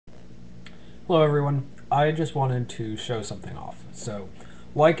Hello everyone, I just wanted to show something off. So,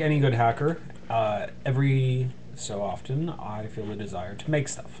 like any good hacker, every so often I feel the desire to make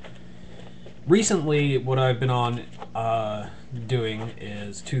stuff. Recently, what I've been on doing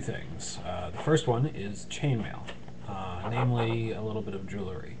is two things. The first one is chainmail, namely a little bit of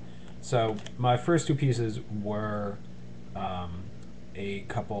jewelry. So, my first two pieces were a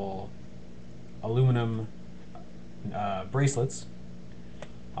couple aluminum bracelets.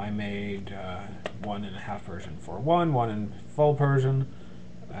 I made one in half-persian for one in full Persian,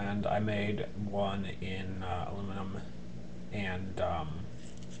 and I made one in aluminum and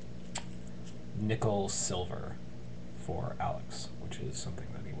nickel silver for Alex, which is something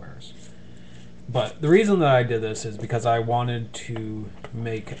that he wears. But the reason that I did this is because I wanted to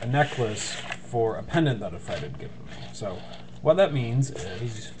make a necklace for a pendant that a friend had given me. So what that means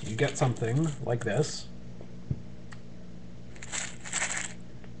is you get something like this.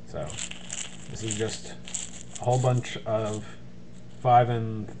 So this is just a whole bunch of 5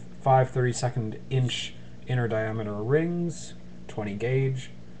 and 5/32 inch inner diameter rings, 20 gauge.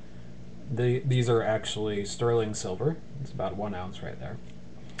 These are actually sterling silver. It's about 1 ounce right there.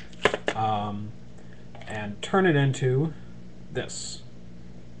 And turn it into this.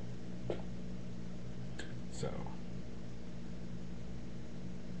 So,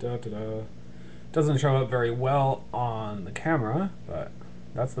 doesn't show up very well on the camera, but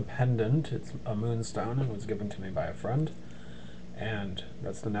that's the pendant. It's a moonstone. It was given to me by a friend. And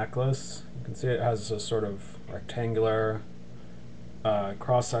that's the necklace. You can see it has a sort of rectangular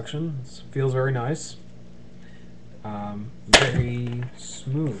cross section. It feels very nice. Very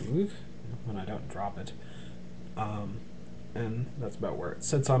smooth when I don't drop it. And that's about where it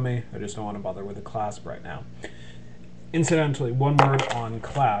sits on me. I just don't want to bother with the clasp right now. Incidentally, one word on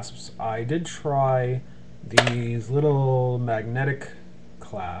clasps. I did try these little magnetic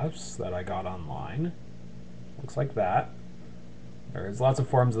clasps that I got online. Looks like that. There's lots of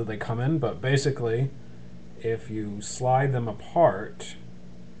forms that they come in, but basically, if you slide them apart,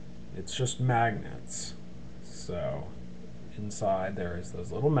 it's just magnets. So, inside there's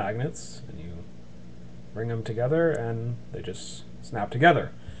those little magnets, and you bring them together, and they just snap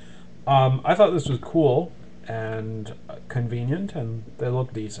together. I thought this was cool and convenient, and they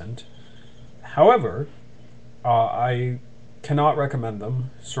look decent. However, I cannot recommend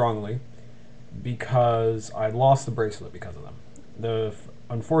them strongly because I lost the bracelet because of them. The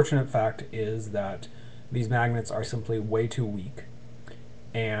unfortunate fact is that these magnets are simply way too weak,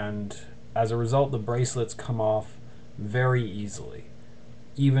 and as a result the bracelets come off very easily.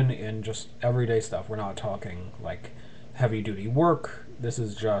 Even in just everyday stuff, we're not talking like heavy duty work. This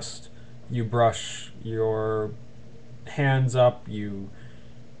is just you brush your hands up, you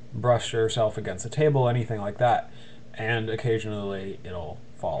brush yourself against a table, anything like that, and occasionally it'll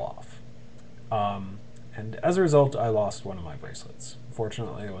fall off. And as a result, I lost one of my bracelets.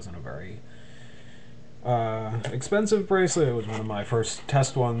 Fortunately, it wasn't a very expensive bracelet. It was one of my first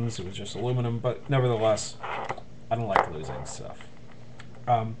test ones. It was just aluminum, but nevertheless, I don't like losing stuff.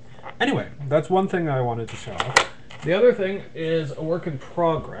 Anyway, that's one thing I wanted to show off. The other thing is a work in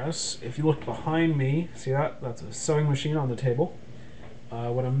progress. If you look behind me, see that? That's a sewing machine on the table.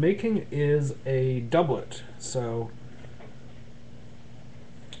 What I'm making is a doublet. So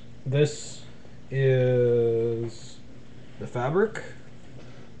this is the fabric.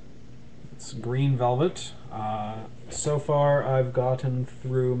 It's green velvet. So far I've gotten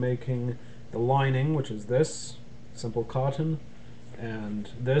through making the lining, which is this, simple cotton, and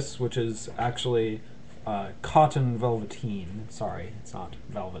this, which is actually cotton velveteen. Sorry, it's not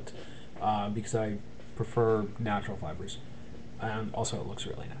velvet, because I prefer natural fibers. And also it looks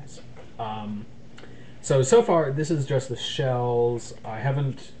really nice. So far, this is just the shells. I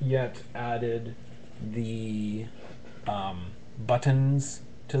haven't yet added the buttons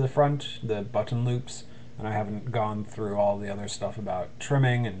to the front, the button loops, and I haven't gone through all the other stuff about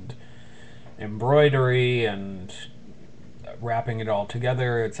trimming and embroidery and wrapping it all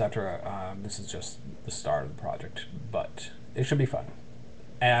together, etc. This is just the start of the project, but it should be fun.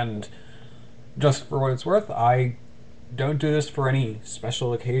 And just for what it's worth, I don't do this for any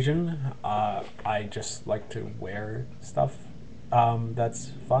special occasion. I just like to wear stuff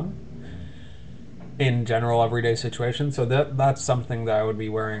that's fun in general everyday situations. So that's something that I would be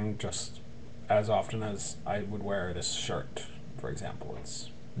wearing just as often as I would wear this shirt, for example. It's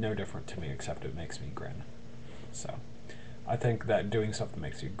no different to me except it makes me grin. So I think that doing stuff that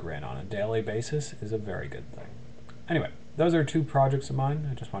makes you grin on a daily basis is a very good thing. Anyway, those are two projects of mine.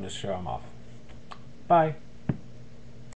 I just wanted to show them off. Bye.